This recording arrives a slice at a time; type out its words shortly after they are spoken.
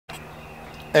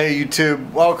Hey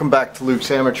YouTube, welcome back to Luke's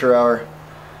Amateur Hour.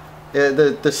 Yeah,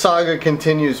 the saga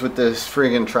continues with this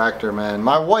friggin' tractor, man.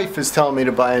 My wife is telling me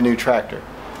to buy a new tractor.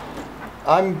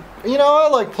 I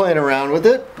like playing around with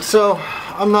it, so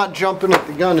I'm not jumping at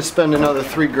the gun to spend another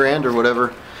 $3 or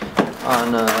whatever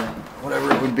on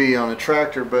whatever it would be on a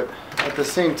tractor. But at the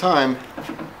same time,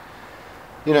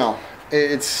 you know,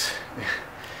 it's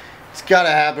got to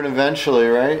happen eventually,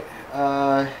 right?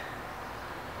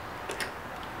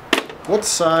 What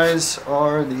size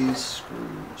are these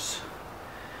screws?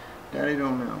 Daddy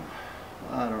don't know.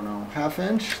 I don't know. Half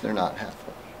inch? They're not half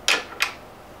inch.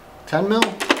 10 mil?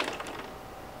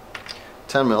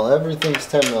 10 mil. Everything's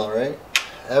 10 mil, right?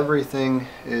 Everything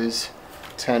is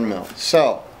 10 mil.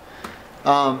 So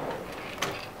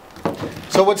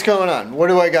what's going on? What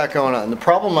do I got going on? The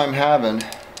problem I'm having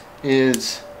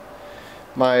is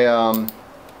my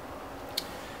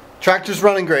tractor's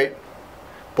running great,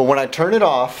 but when I turn it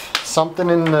off, something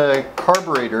in the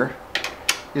carburetor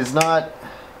is not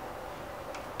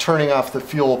turning off the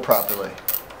fuel properly.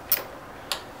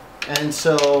 And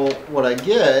so what I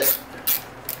get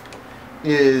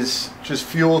is just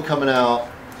fuel coming out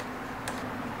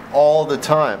all the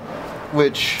time,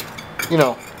 which, you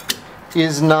know,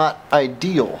 is not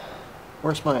ideal.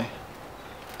 Where's my...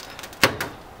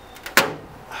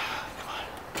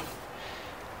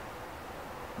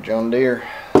 John Deere.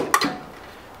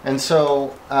 And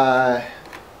so I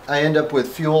end up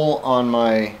with fuel on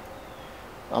my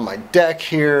deck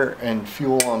here and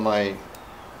fuel on my,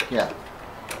 yeah.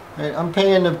 I'm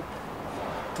paying the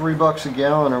 $3 a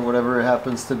gallon or whatever it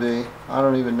happens to be. I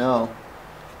don't even know.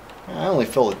 I only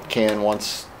fill a can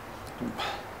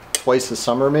twice a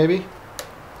summer maybe.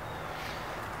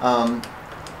 But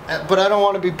I don't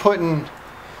want to be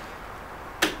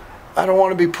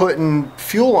putting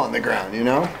fuel on the ground, you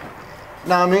know? Know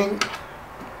what I mean?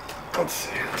 Let's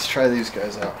see, let's try these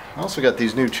guys out. I also got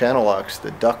these new channel locks,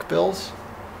 the duck bills.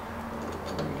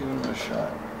 Let me give them a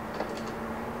shot.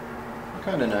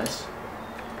 Kind of nice.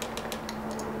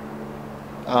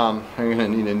 I'm gonna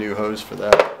need a new hose for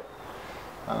that.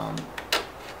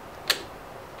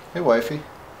 Hey wifey,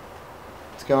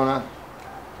 what's going on?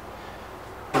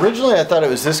 Originally I thought it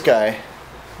was this guy,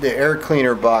 the air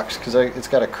cleaner box, because it's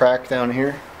got a crack down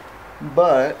here,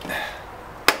 but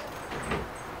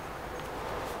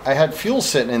I had fuel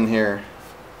sitting in here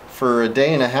for a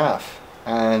day and a half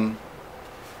and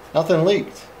nothing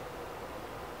leaked.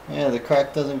 Yeah, the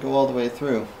crack doesn't go all the way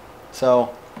through.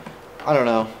 So, I don't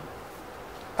know.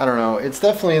 It's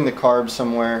definitely in the carb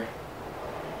somewhere,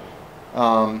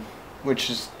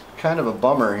 which is kind of a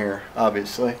bummer here,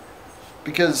 obviously,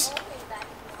 because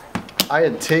I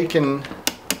had taken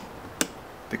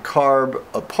the carb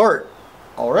apart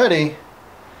already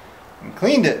and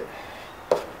cleaned it.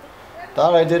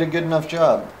 Thought I did a good enough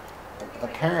job.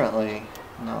 Apparently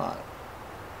not.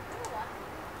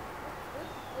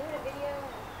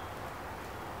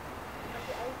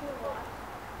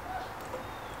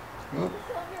 Oop.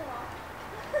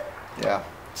 Yeah,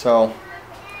 so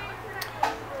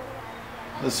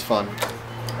this is fun.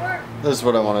 This is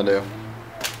what I want to do.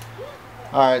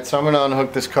 Alright, so I'm going to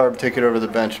unhook this carb, take it over the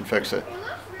bench and fix it.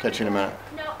 Catch you in a minute.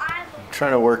 I'm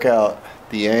trying to work out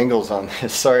the angles on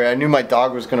this. Sorry, I knew my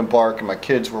dog was going to bark and my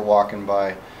kids were walking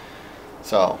by.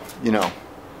 So, you know,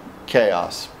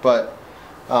 chaos. But,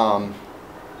 let's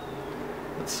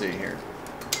see here.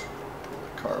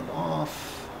 Carb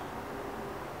off.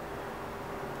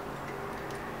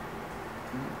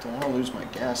 Don't want to lose my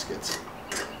gaskets.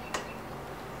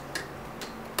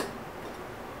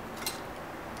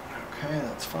 Okay,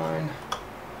 that's fine.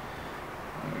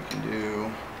 And we can do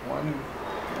one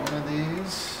of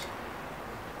these.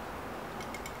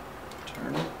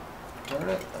 Turn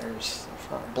it. There's the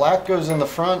front. Black goes in the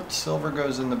front, silver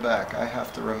goes in the back. I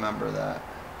have to remember that.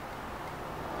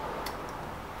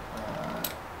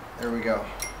 There we go.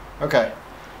 Okay.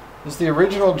 This is the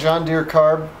original John Deere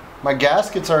carb. My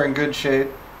gaskets are in good shape.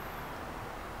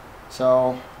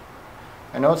 So,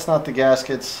 I know it's not the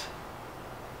gaskets.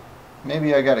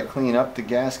 Maybe I got to clean up the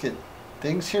gasket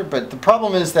things here, but the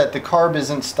problem is that the carb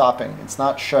isn't stopping. It's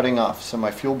not shutting off. So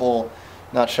my fuel bowl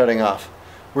not shutting off.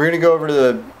 We're going to go over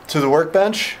to the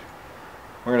workbench.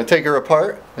 We're going to take her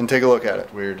apart and take a look at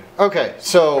it. Weird. Okay,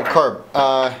 so carb.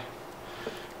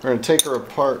 We're going to take her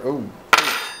apart. Oh,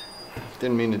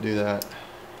 didn't mean to do that.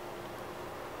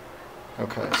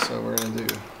 Okay, so we're going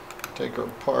to take her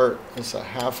apart. It's a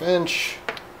 1/2 inch.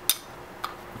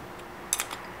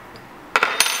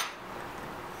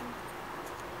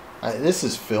 This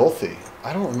is filthy.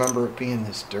 I don't remember it being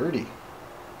this dirty.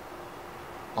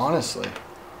 Honestly.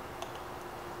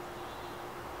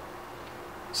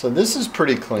 So this is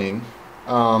pretty clean.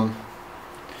 I'm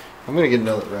gonna get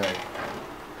another rag.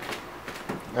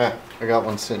 Ah, I got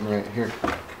one sitting right here.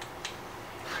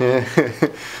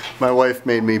 My wife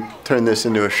made me turn this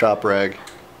into a shop rag.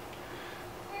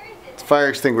 It's a fire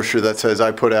extinguisher that says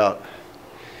I put out.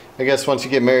 I guess once you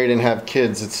get married and have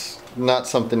kids, it's not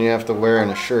something you have to wear in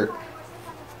a shirt.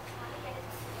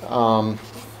 So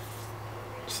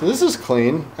this is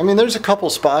clean. I mean, there's a couple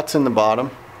spots in the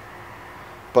bottom,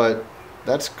 but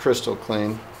that's crystal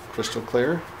clean. Crystal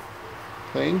clear,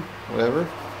 clean, whatever.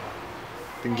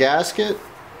 The gasket,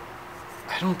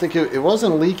 I don't think it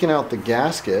wasn't leaking out the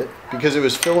gasket because it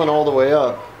was filling all the way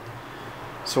up.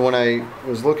 So when I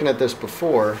was looking at this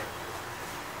before,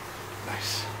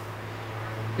 nice,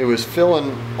 it was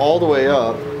filling all the way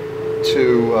up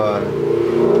to,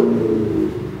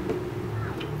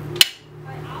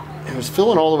 it was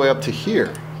filling all the way up to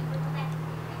here.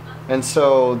 And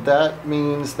so that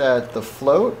means that the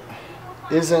float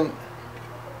isn't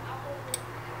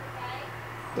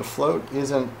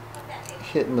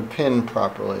hitting the pin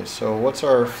properly. So what's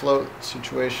our float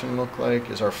situation look like?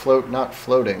 Is our float not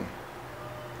floating?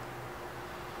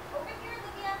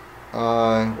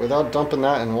 Without dumping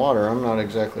that in water, I'm not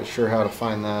exactly sure how to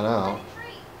find that out.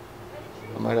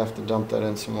 I might have to dump that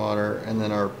in some water. And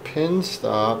then our pin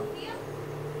stop,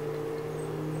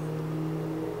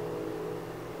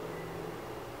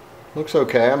 looks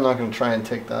okay. I'm not going to try and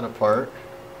take that apart.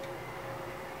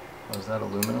 Oh, is that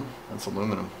aluminum? That's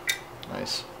aluminum.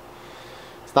 Nice.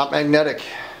 It's not magnetic.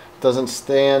 Doesn't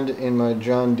stand in my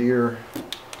John Deere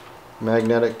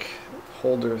magnetic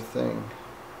holder thing.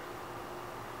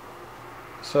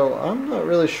 So I'm not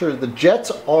really sure. The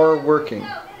jets are working.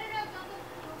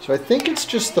 So I think it's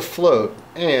just the float.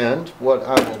 And what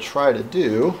I will try to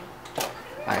do,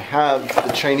 I have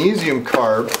the Chinesium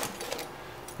carb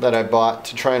that I bought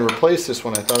to try and replace this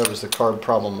one. I thought it was the carb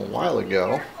problem a while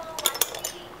ago.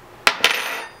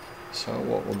 So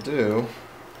what we'll do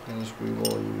is we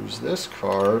will use this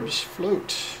carb's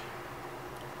float,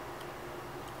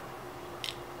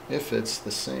 if it's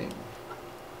the same.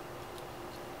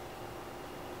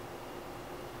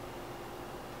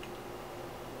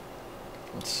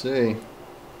 Let's see.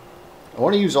 I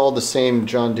want to use all the same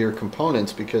John Deere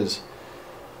components because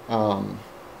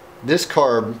this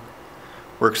carb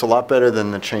works a lot better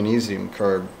than the Chinesium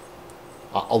carb.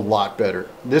 A lot better.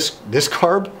 This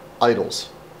carb idles.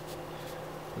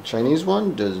 The Chinese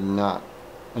one does not.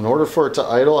 In order for it to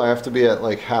idle, I have to be at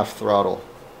like half throttle.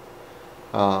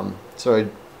 So I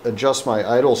adjust my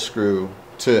idle screw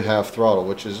to half throttle,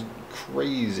 which is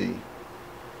crazy.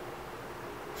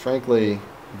 Frankly,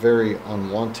 very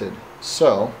unwanted.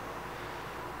 So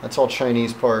that's all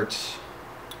Chinese parts.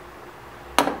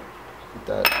 Put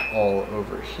that all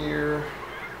over here.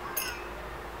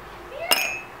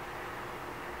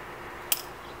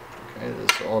 Okay,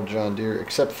 this is all John Deere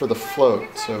except for the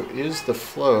float. So is the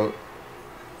float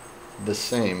the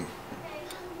same?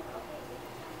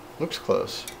 Looks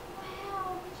close.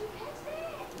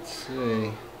 Let's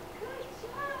see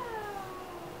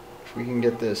if we can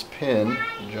get this pin,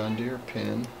 the John Deere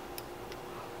pin,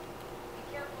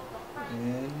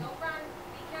 in.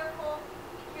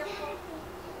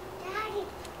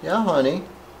 Yeah, honey.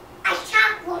 I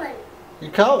caught one. You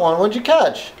caught one. What'd you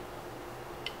catch?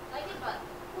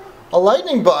 A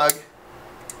lightning bug?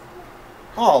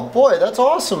 Oh boy, that's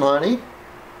awesome, honey.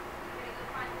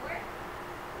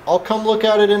 I'll come look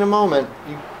at it in a moment.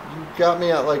 You got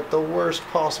me at like the worst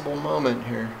possible moment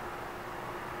here.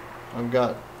 I've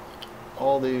got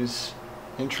all these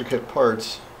intricate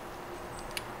parts.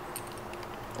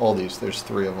 All these, there's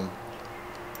 3 of them.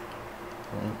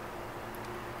 Right.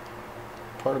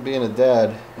 Part of being a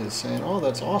dad is saying, oh,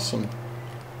 that's awesome.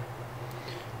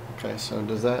 Okay, so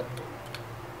does that...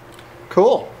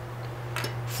 Cool.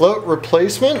 Float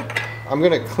replacement. I'm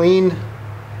going to clean...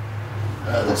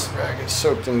 this rag is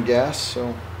soaked in gas,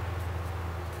 so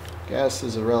gas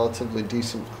is a relatively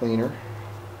decent cleaner.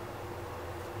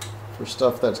 For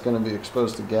stuff that's going to be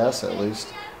exposed to gas, at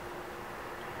least.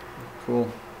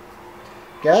 Cool.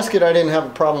 Gasket I didn't have a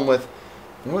problem with.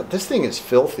 You know what? This thing is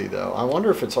filthy, though. I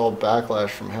wonder if it's all backlash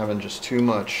from having just too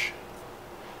much.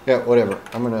 Yeah, whatever.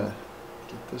 I'm going to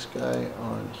get this guy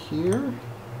on here.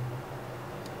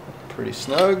 Pretty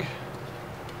snug.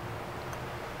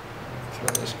 Throw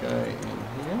this guy in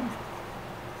here.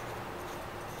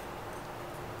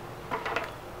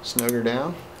 Snug her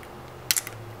down.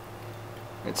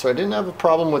 And so I didn't have a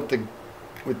problem with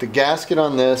the gasket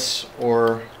on this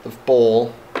or the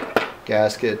bowl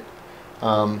gasket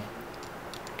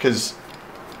because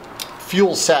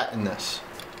fuel sat in this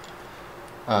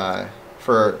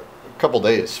for a couple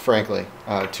days, frankly.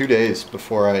 2 days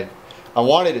before I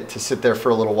wanted it to sit there for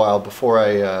a little while before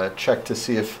I checked to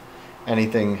see if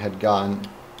anything had gone,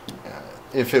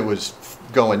 if it was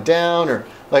going down, or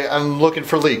like I'm looking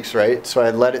for leaks, right? So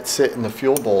I let it sit in the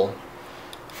fuel bowl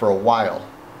for a while,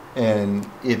 and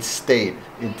it stayed.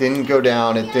 It didn't go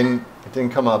down. It didn't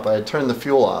come up. I had turned the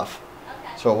fuel off,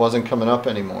 so it wasn't coming up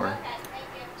anymore.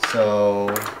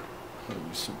 So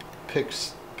some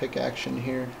pick action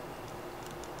here.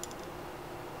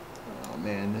 Oh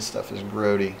man, this stuff is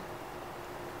grody.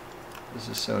 This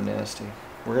is so nasty.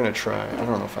 We're gonna try. I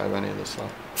don't know if I have any of this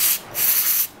left.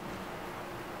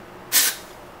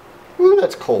 Ooh,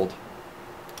 that's cold.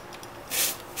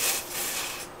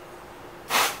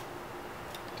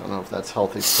 Don't know if that's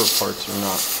healthy for parts or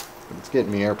not, but it's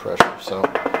getting me air pressure, so.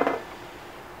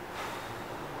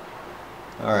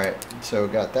 Alright, so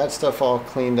got that stuff all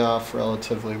cleaned off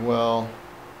relatively well.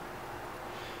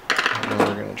 And then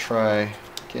we're gonna try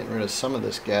getting rid of some of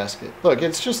this gasket. Look,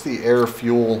 it's just the air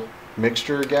fuel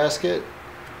mixture gasket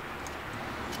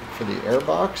for the air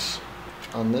box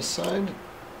on this side.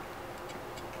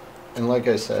 And like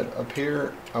I said, up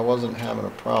here I wasn't having a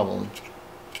problem,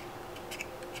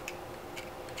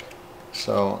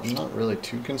 so I'm not really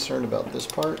too concerned about this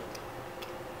part.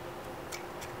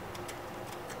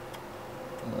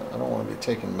 I don't want to be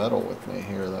taking metal with me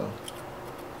here though.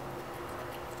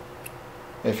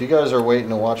 If you guys are waiting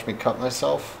to watch me cut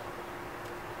myself,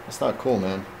 that's not cool,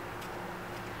 man.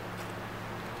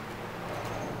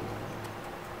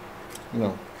 You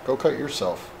know, go cut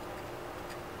yourself.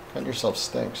 Cutting yourself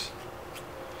stinks.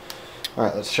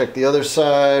 Alright, let's check the other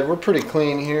side. We're pretty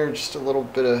clean here, just a little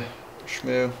bit of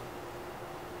schmoo.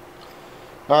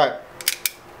 Alright,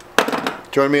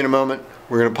 join me in a moment.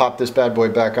 We're going to pop this bad boy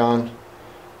back on,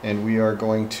 and we are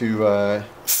going to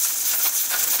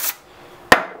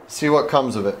see what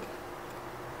comes of it.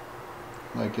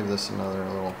 Might give this another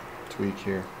little tweak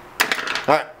here.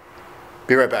 Alright,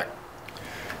 be right back.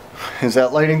 Is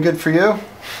that lighting good for you?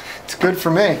 It's good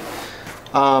for me.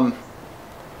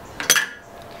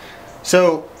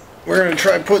 So we're going to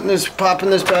try popping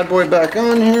this bad boy back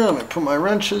on here. I'm going to put my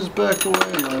wrenches back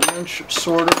away, my wrench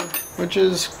sorter, which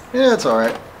is, yeah, it's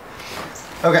alright.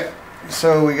 Okay,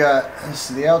 so we got, this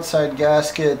is the outside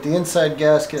gasket. The inside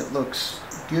gasket looks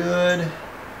good.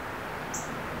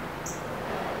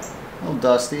 A little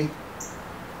dusty,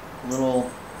 a little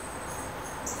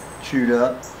chewed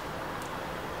up.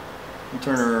 I'll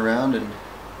turn her around and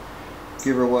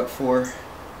give her what for.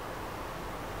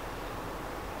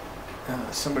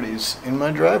 Somebody's in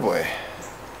my driveway.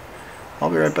 I'll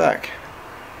be right back.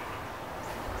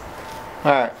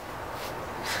 Alright.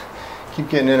 Keep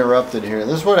getting interrupted here.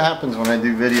 This is what happens when I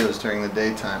do videos during the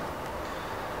daytime.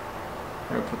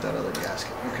 I'm going to put that other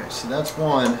gasket. Okay, so that's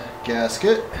one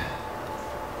gasket.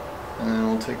 And then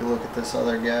we'll take a look at this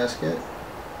other gasket.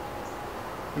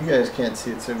 You guys can't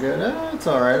see it so good. It's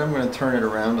alright. I'm going to turn it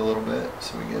around a little bit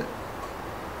so we get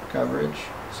coverage.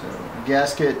 So,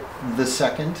 gasket the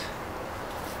second.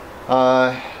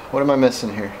 What am I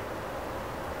missing here?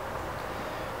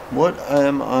 What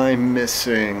am I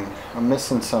missing? I'm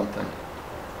missing something.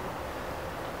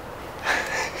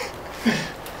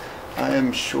 I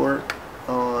am short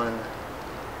on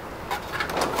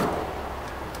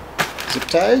zip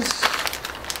ties.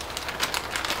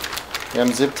 Yeah,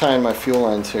 I'm zip tying my fuel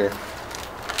lines here.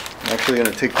 I'm actually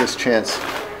going to take this chance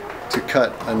to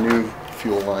cut a new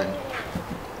fuel line.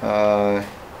 So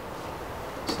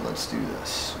let's do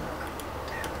this.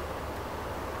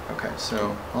 Okay,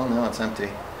 so, oh no, it's empty.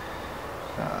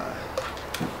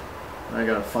 I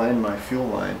gotta find my fuel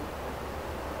line.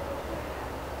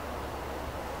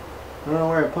 I don't know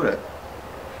where I put it.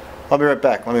 I'll be right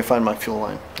back. Let me find my fuel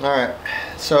line. Alright,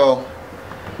 so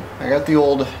I got the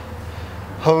old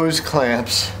hose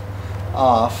clamps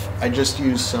off. I just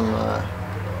used some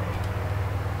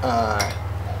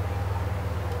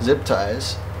zip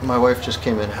ties. My wife just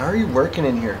came in. How are you working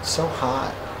in here? It's so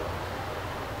hot.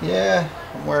 Yeah,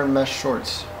 I'm wearing mesh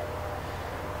shorts.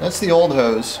 That's the old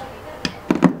hose,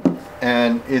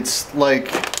 and it's like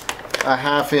a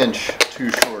 ½ inch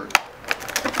too short.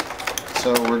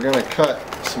 So we're gonna cut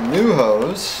some new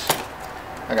hose.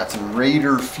 I got some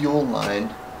Raider fuel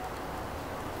line,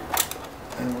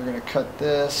 and we're gonna cut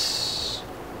this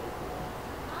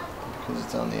because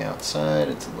it's on the outside.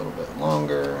 It's a little bit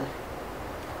longer,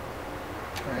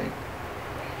 right?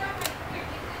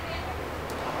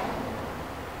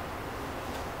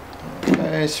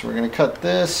 Okay, so we're going to cut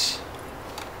this,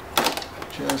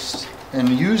 and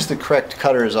use the correct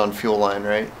cutters on fuel line,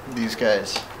 right? These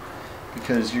guys,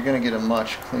 because you're going to get a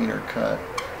much cleaner cut.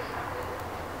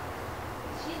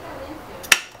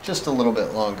 Just a little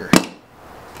bit longer.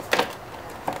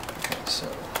 Okay, so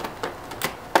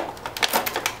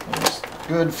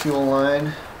good fuel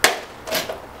line.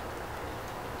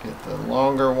 Get the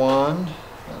longer one.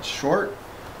 That's short.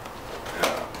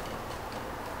 A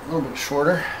little bit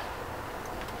shorter.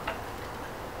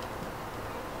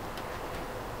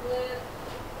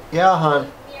 Yeah, hon.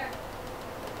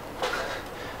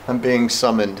 I'm being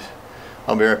summoned.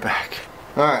 I'll be right back.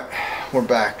 Alright, we're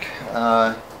back.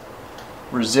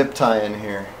 We're zip tying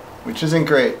here, which isn't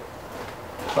great,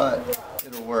 but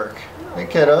it'll work. Hey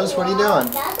kiddos, what are you doing?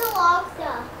 That's a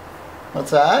lobster.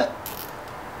 What's that?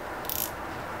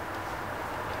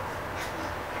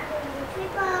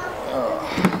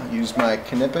 Oh, use my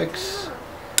Knipex.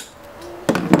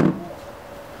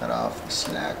 Cut off the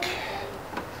snack.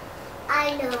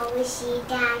 I know we see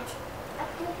that.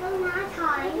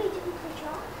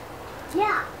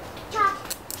 Yeah, chalk.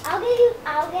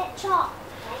 I'll get chalk.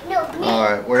 No, me.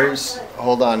 Alright, where's,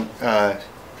 hold on,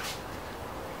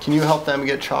 can you help them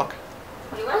get chalk?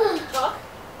 You want chalk?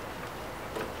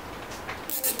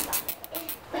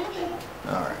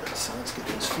 Alright, so let's get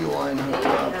this fuel line hooked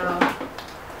up.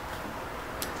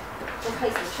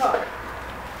 Replace the chalk.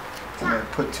 I'm going to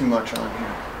put too much on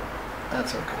here.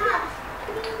 That's okay.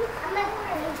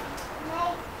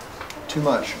 Too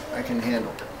much, I can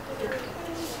handle.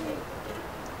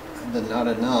 But not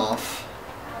enough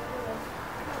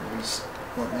is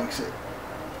what makes it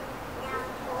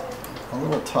a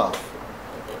little tough.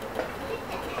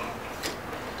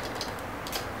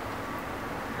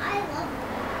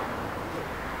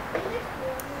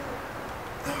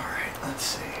 Alright, let's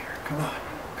see here. Come on,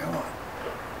 come on.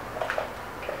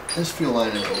 This fuel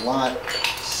line is a lot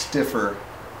stiffer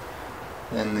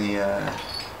than the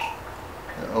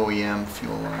OEM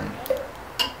fuel line.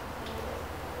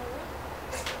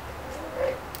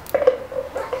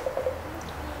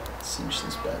 Cinch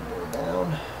this bad boy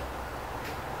down.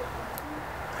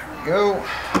 There we go.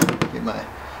 Get my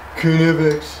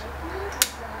Knipex.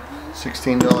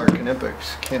 $16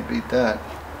 Knipex. Can't beat that.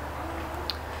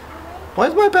 Why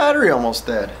is my battery almost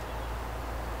dead?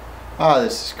 Ah,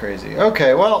 this is crazy.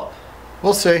 Okay, well,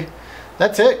 we'll see.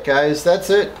 That's it, guys. That's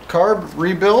it. Carb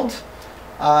rebuild.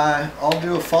 I'll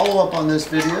do a follow-up on this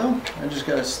video. I just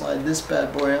got to slide this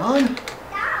bad boy on.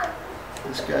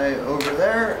 This guy over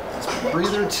there, that's my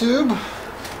breather tube.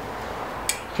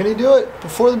 Can he do it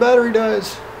before the battery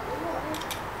dies?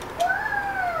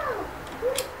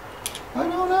 I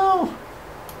don't know.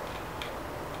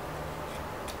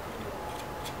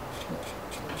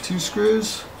 2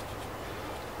 screws.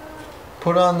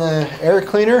 Put on the air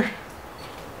cleaner.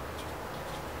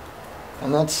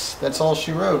 And that's all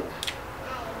she wrote.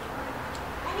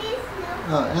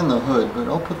 And the hood, but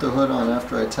I'll put the hood on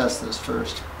after I test this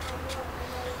first.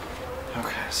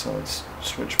 Okay, so let's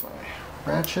switch my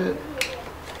ratchet.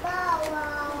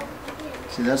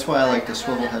 See, that's why I like the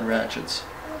swivel head ratchets.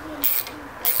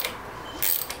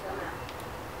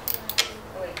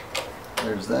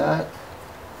 There's that.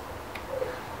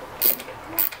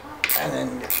 And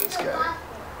then get this guy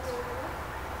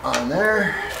on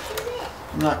there.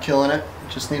 I'm not killing it,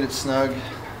 just need it snug.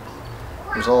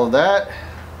 There's all of that.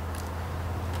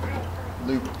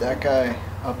 Loop that guy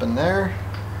up in there.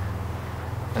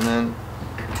 And then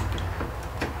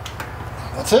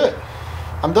that's it.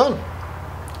 I'm done.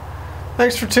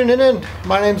 Thanks for tuning in.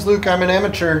 My name's Luke. I'm an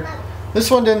amateur.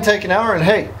 This one didn't take an hour, and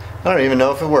hey, I don't even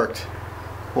know if it worked.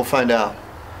 We'll find out.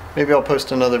 Maybe I'll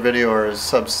post another video or a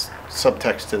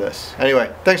subtext to this.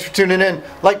 Anyway, thanks for tuning in.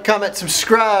 Like, comment,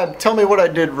 subscribe. Tell me what I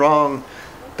did wrong.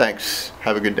 Thanks.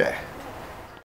 Have a good day.